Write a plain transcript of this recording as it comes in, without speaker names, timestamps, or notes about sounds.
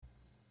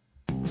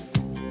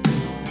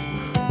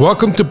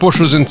Welcome to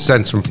Bushels and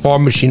Cents from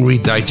Farm Machinery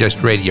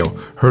Digest Radio,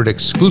 heard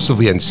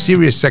exclusively on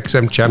Sirius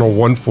XM Channel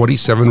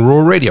 147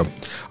 Rural Radio.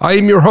 I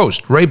am your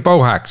host, Ray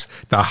Bohacs,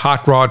 the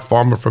hot rod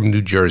farmer from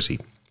New Jersey.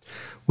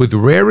 With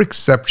rare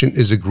exception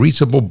is a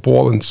greasable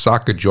ball and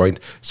socket joint,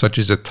 such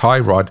as a tie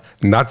rod,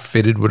 not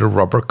fitted with a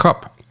rubber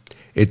cup.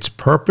 Its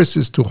purpose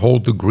is to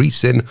hold the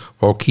grease in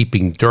while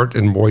keeping dirt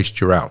and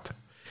moisture out.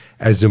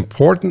 As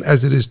important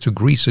as it is to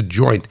grease a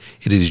joint,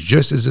 it is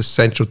just as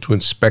essential to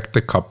inspect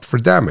the cup for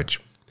damage.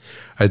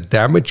 A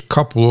damaged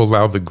cup will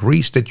allow the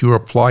grease that you are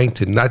applying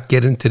to not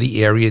get into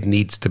the area it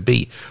needs to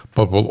be,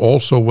 but will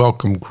also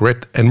welcome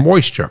grit and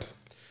moisture.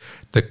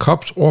 The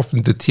cups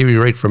often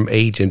deteriorate from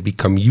age and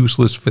become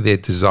useless for their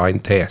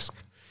designed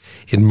task.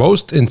 In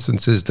most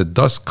instances, the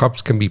dust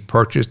cups can be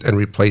purchased and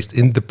replaced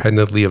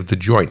independently of the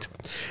joint.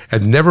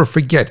 And never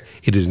forget,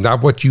 it is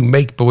not what you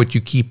make, but what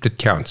you keep that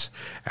counts.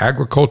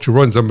 Agriculture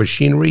runs on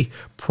machinery,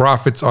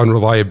 profits on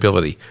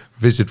reliability.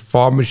 Visit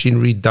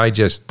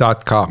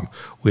farmmachinerydigest.com,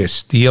 where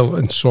steel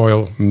and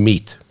soil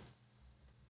meet.